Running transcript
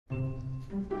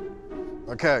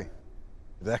Okay,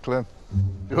 Declan.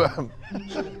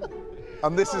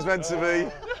 And this is meant to be...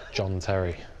 John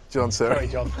Terry. John Terry. Sorry,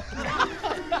 John.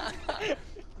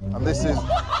 And this is...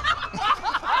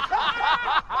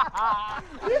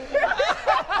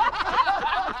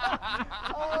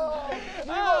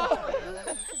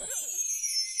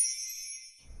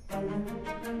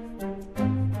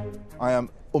 I am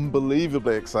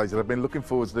unbelievably excited. I've been looking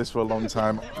forward to this for a long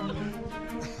time.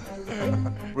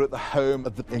 We're at the home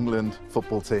of the England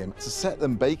football team to set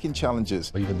them baking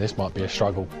challenges. Even this might be a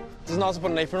struggle. Doesn't have to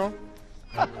put an apron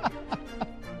on. I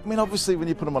mean, obviously, when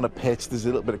you put them on a pitch, there's a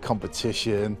little bit of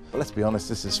competition. But let's be honest,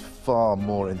 this is far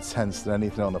more intense than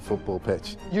anything on a football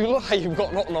pitch. You look like you've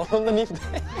got nothing on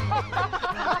underneath there.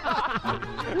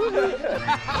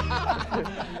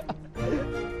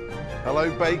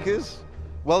 Hello, bakers.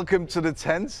 Welcome to the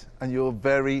tent and your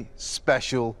very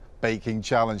special baking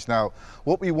challenge. Now,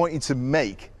 what we want you to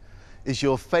make is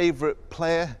your favourite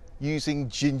player using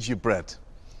gingerbread.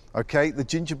 Okay, the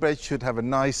gingerbread should have a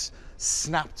nice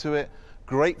snap to it,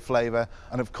 great flavour,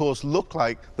 and of course look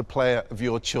like the player of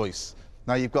your choice.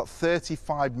 Now, you've got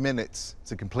 35 minutes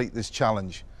to complete this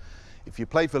challenge. If you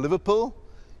play for Liverpool,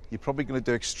 you're probably going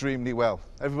to do extremely well.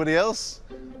 Everybody else,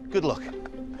 good luck.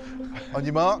 On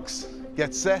your marks,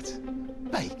 get set,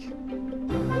 bake.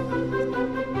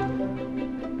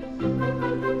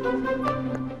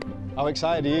 How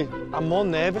excited are you? I'm more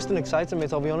nervous than excited,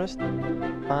 mate, I'll be honest.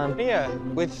 I'm here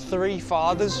with 3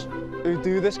 fathers who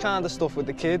do this kind of stuff with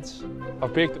the kids.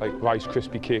 I've baked like Rice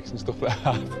Krispie cakes and stuff like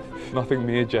that. Nothing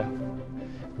major.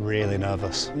 Really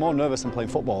nervous. More nervous than playing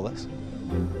football, this.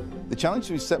 The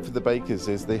challenge we set for the bakers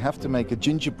is they have to make a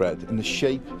gingerbread in the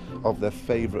shape of their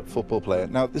favourite football player.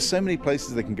 Now, there's so many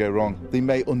places they can go wrong. They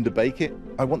may underbake it.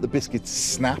 I want the biscuit to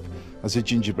snap, as a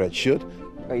gingerbread should.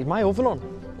 Is my oven on?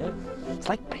 Yeah. It's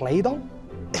like Play-Doh.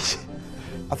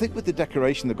 I think with the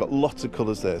decoration, they've got lots of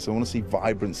colours there, so I want to see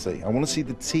vibrancy. I want to see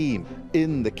the team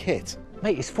in the kit.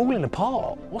 Mate, it's falling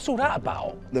apart. What's all that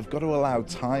about? They've got to allow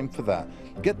time for that.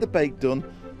 Get the bake done,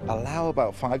 allow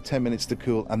about 5–10 minutes to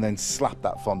cool, and then slap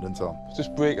that fondant on. It's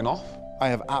just breaking off. I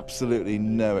have absolutely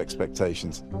no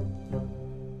expectations.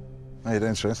 How you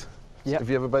doing, Trent? Yeah. Have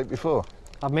you ever baked before?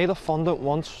 I've made a fondant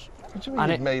once. What do you mean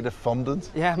you've made a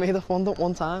fondant? Yeah, I made a fondant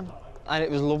one time. And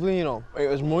it was lovely, you know. It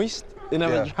was moist. It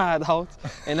never dried out.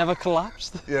 It never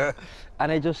collapsed. Yeah.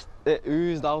 And it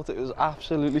oozed out. It was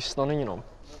absolutely stunning, you know.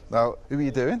 Now, who are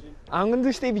you doing? I'm going to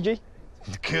do Stevie G.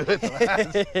 Good,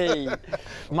 lad.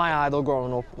 My idol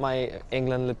growing up, my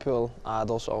England Liverpool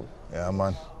idol, so Yeah,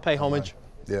 mine. pay homage.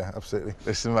 Yeah, absolutely.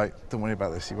 Listen, mate, don't worry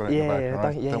about this. You've got it in the back, all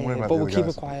right? Don't worry about but the we'll keep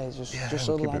guys. it quiet, just Yeah,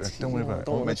 so the we'll keep it- lads. don't worry about it. I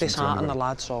Don't won't mention it to dishearten the anybody.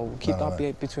 lads, so we'll keep that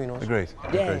between us. Agreed.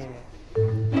 Yeah.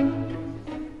 Agreed.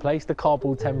 Place the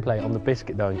cardboard template on the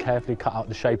biscuit though and carefully cut out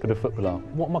the shape of the footballer.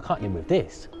 What am I cutting him with?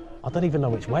 This? I don't even know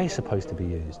which way it's supposed to be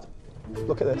used.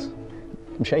 Look at this.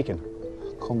 I'm shaking.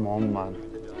 Come on, man.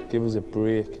 Give us a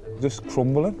break. Just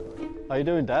crumbling. How you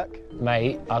doing, Deck?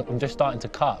 Mate, I'm just starting to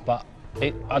cut, but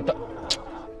I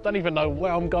don't even know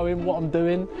where I'm going, what I'm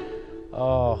doing.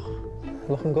 Oh.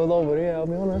 Looking good over here, I'll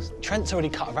be honest. Trent's already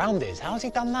cut around his. How's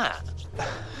he done that?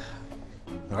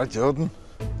 All right, Jordan.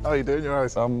 How are you doing, your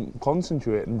eyes? I'm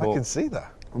concentrating, I but can see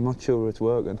that. I'm not sure it's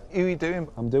working. Who are you doing?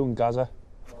 I'm doing Gaza.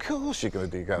 Of course you're going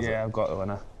to do Gaza. Yeah, I've got to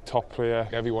win it. Top player,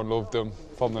 everyone loved him,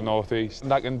 from the northeast.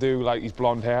 And I can do like his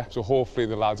blonde hair, so hopefully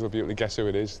the lads will be able to guess who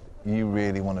it is. You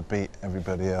really want to beat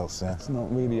everybody else, yeah? It's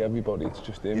not really everybody, it's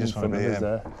just him You in just want front to of be us him.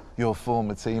 there. Your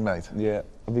former teammate. Yeah.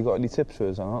 Have you got any tips for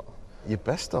us or not? You're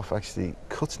best off actually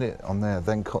cutting it on there,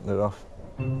 then cutting it off.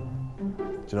 Do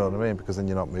you know what I mean? Because then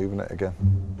you're not moving it again.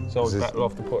 So it's better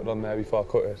off to put it on there before I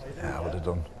cut it? Yeah, I would have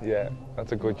done. Yeah,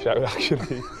 that's a good shout,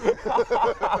 actually.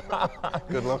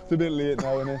 Good luck. It's a bit late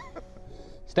now, isn't it?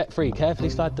 Step 3, carefully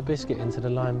slide the biscuit into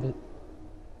the line bit.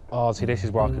 Oh, see, this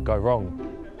is where I could go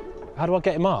wrong. How do I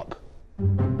get him up?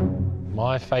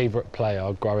 My favourite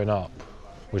player growing up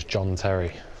was John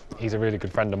Terry. He's a really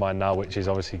good friend of mine now, which is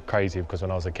obviously crazy because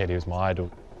when I was a kid, he was my idol.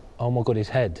 Oh my God, his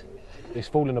head. It's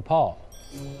falling apart.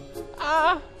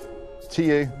 Ah! To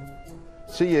you.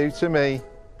 To you, to me.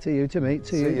 To you, to me,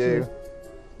 to you, To to you.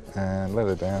 And let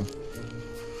it down. Look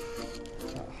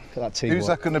at that team. Who's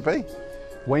that going to be?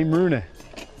 Wayne Rooney.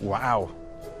 Wow.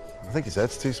 I think his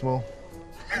head's too small.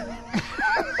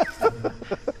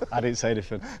 I didn't say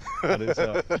anything. I didn't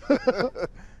say it.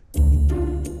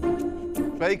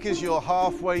 Bakers, you're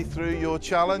halfway through your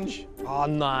challenge. Oh,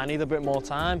 no, I need a bit more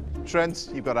time. Trent,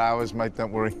 you've got hours, mate,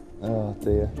 don't worry. Oh,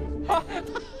 dear.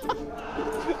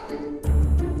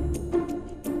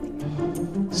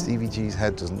 Stevie G's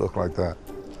head doesn't look like that.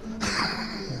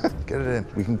 Get it in.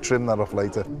 We can trim that off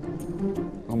later.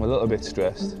 I'm a little bit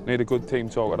stressed. Need a good team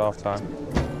talk at half-time.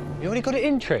 You already got it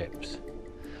in, Trips?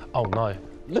 Oh, no.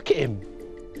 Look at him.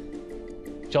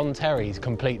 John Terry's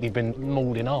completely been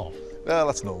mauled in half. Well,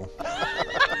 that's normal.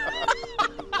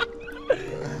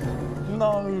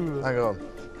 No. Hang on.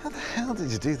 How the hell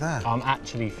did you do that? I'm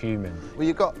actually fuming. Well,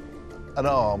 you've got an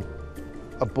arm,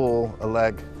 a ball, a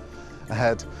leg, a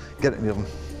head. Get it in the oven.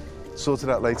 Sort it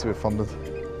out later with fondant.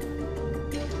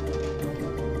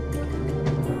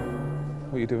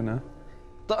 What are you doing now?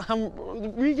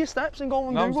 Read your steps and go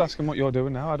and No, do I'm just it. asking what you're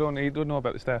doing now. I don't know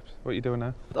about the steps. What are you doing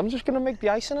now? I'm just going to make the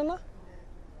icing in that.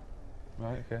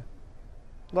 Right, okay.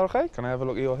 Is that okay? Can I have a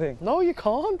look at your thing? No, you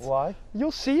can't. Why?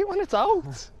 You'll see it when it's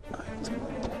out.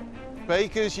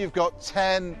 Bakers, you've got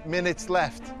 10 minutes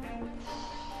left.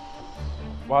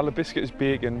 While the biscuit is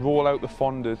baking, roll out the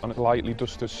fondant on a lightly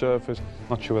dusted surface.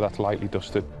 Not sure that's lightly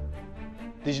dusted.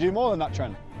 Did you do more than that,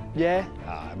 Trent? Yeah.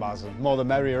 Ah, more the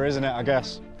merrier, isn't it, I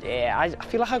guess? Yeah, I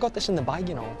feel like I got this in the bag,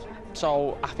 you know.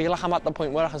 So I feel like I'm at the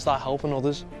point where I can start helping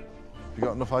others. You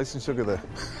got enough ice and sugar there?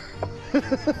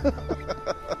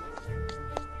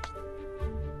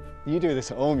 You do this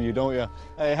at home, you don't you?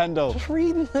 Hey, Hendo. Just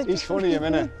reading it. He's funny, a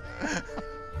minute.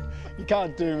 You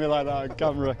can't do me like that on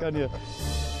camera, can you?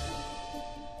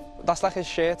 That's like his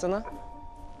shirt, isn't it?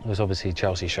 It was obviously a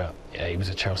Chelsea shirt. Yeah, he was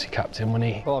a Chelsea captain,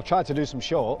 wasn't he? Well, I've tried to do some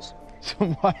shorts.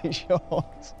 Some white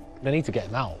shorts. They need to get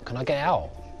him out. Can I get it out?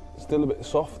 Still a bit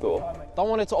soft though. Don't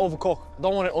want it to overcook.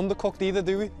 Don't want it undercooked either,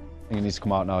 do we? I think it needs to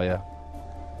come out now, yeah.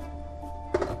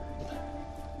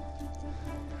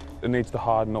 It needs to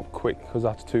harden up quick because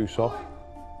that's too soft.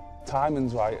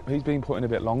 Timing's right. He's been putting a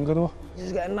bit longer though.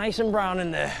 It's getting nice and brown in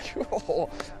there.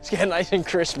 It's getting nice and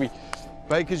crispy.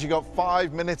 Bakers, you've got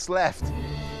 5 minutes left.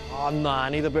 Oh, nah, I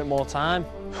need a bit more time.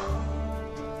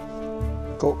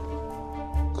 Cut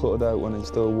it out when it's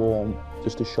still warm,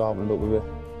 just to sharpen it up a bit.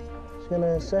 It's going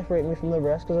to separate me from the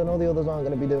rest because I know the others aren't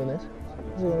going to be doing this.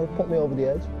 It's going to put me over the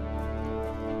edge.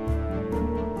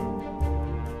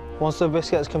 Once the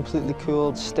biscuit is completely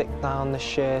cooled, stick down the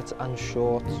shirt and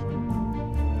shorts.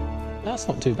 That's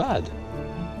not too bad.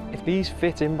 If these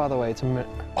fit in, by the way, to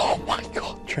oh my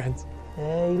God, Trent.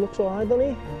 Yeah, he looks all right,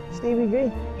 doesn't he? Stevie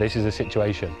G. This is a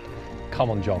situation. Come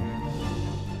on, John.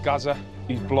 Gaza,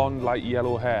 he's blonde, light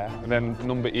yellow hair, and then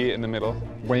number 8 in the middle.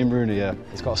 Wayne Rooney, yeah.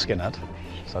 He's got a skinhead,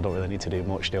 so I don't really need to do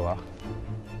much, do I?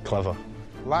 Clever.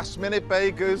 Last minute,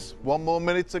 Bakers. 1 more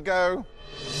minute to go.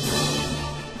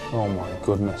 Oh my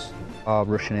goodness. Oh, I'm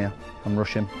rushing here. I'm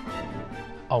rushing.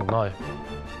 Oh, no.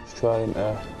 He's trying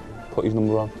to put his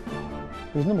number on.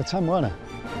 He was number 10, weren't he?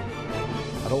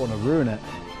 I don't want to ruin it.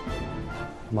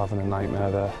 I'm having a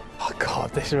nightmare there. Oh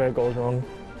God, this is where it goes wrong.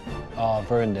 Oh, I've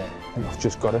ruined it. I think I've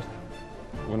just got it.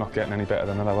 We're not getting any better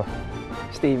than that, are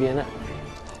we? Stevie, innit?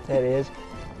 There he is,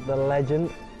 the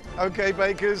legend. OK,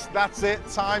 Bakers, that's it.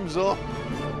 Time's up.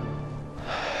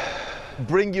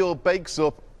 Bring your bakes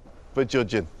up for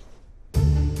judging.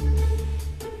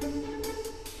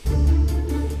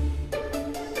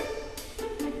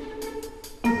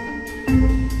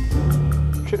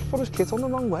 Trips put his kit on the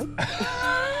wrong way.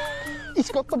 He's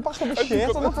got the back of his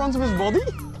shirt on the front of his body.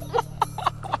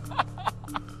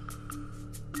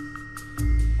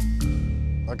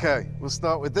 OK, we'll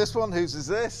start with this one. Whose is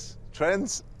this?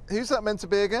 Trent's. Who's that meant to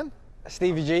be again?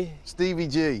 Stevie G. Stevie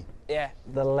G. Yeah,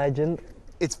 the legend.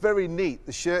 It's very neat.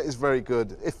 The shirt is very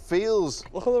good. It feels...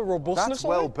 Look at the robustness. That's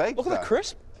well baked, Look at the that.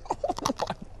 crisp.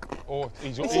 Oh,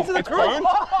 he's Listen to the it's crunch.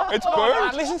 burned. It's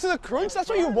burned. Listen to the crunch. That's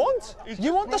what you want.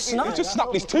 You want the snap. He just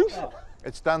snapped his tooth.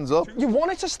 It stands up. You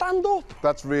want it to stand up.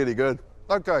 That's really good.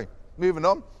 OK, moving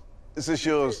on. This is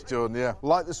yours, Jordan, yeah.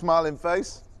 Like the smiling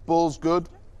face. Ball's good.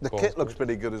 The kit looks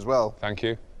pretty good as well. Thank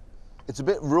you. It's a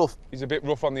bit rough. He's a bit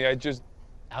rough on the edges.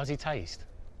 How's he taste?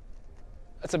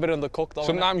 It's a bit undercooked, though.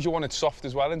 Sometimes you want it soft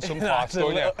as well in some parts,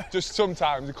 don't you? Just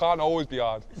sometimes. It can't always be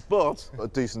hard. But a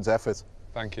decent effort.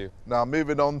 Thank you. Now,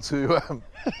 moving on to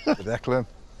Declan.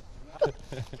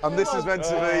 And this is meant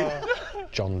to be...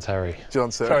 John Terry. John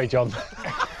Terry. Sorry, John.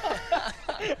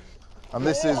 And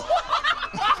this is...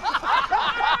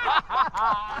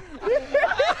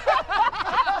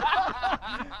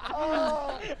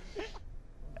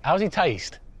 How's he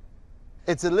taste?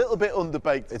 It's a little bit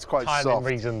underbaked. It's quite Timing soft.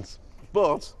 reasons.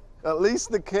 But at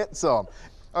least the kit's on.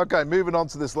 OK, moving on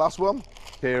to this last one.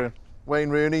 Kieran. Wayne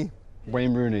Rooney.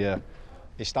 Wayne Rooney, yeah.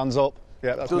 He stands up.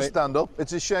 Yeah, that's Does me. stand up.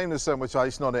 It's a shame there's so much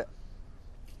icing on it.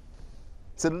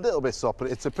 It's a little bit soft, but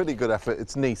it's a pretty good effort.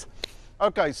 It's neat.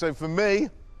 OK, so for me,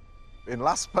 in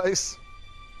last place,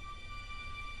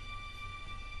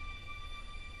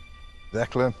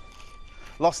 Declan.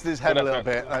 Lost his head a little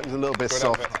bit. That was a little bit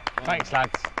soft. Thanks,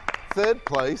 lads. Third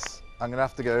place, I'm going to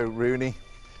have to go Rooney.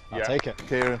 I'll take it.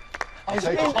 Kieran. His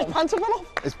pants have fallen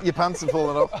off. Your pants are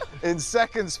falling off. In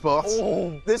second spot,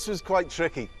 this was quite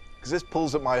tricky because this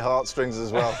pulls at my heartstrings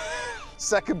as well.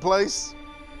 Second place.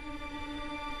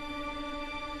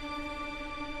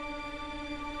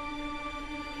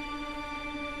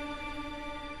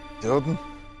 Jordan.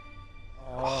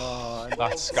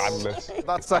 That's scandalous.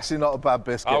 That's actually not a bad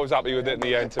biscuit. I was happy with it in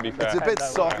the end, to be fair. It's a bit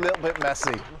soft, a little bit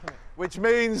messy. Which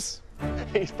means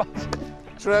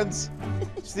Trent,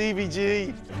 Stevie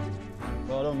G.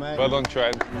 Well done, mate. Well done,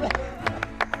 Trent.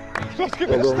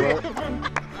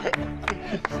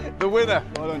 The winner.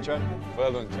 Well done, Trent.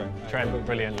 Well done, Trent. Trent,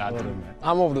 brilliant lad.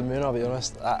 I'm over the moon, I'll be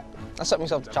honest. I set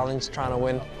myself the challenge trying to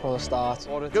win from the start.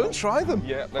 Go and try them.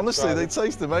 Yeah, let's honestly, try they them.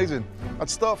 taste amazing. I'd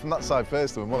start from that side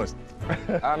first, if I'm honest.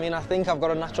 I mean, I think I've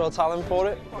got a natural talent for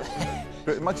it.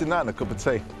 But imagine that in a cup of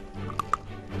tea.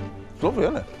 It's lovely,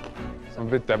 isn't it? I'm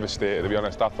a bit devastated, to be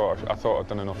honest. I thought I'd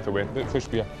done enough to win. A bit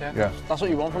crispier. Yeah. That's what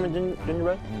you want from a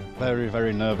gingerbread? Very,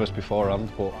 very nervous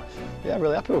beforehand, but yeah,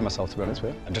 really happy with myself, to be honest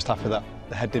with you. I'm just happy that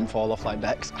the head didn't fall off like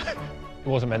Dex. It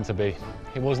wasn't meant to be.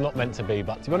 It was not meant to be,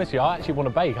 but to be honest with you, I actually want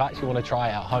to bake. I actually want to try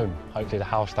it at home. Hopefully the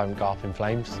house don't go up in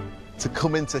flames. To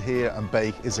come into here and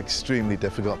bake is extremely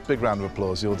difficult. Big round of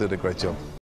applause, you all did a great job.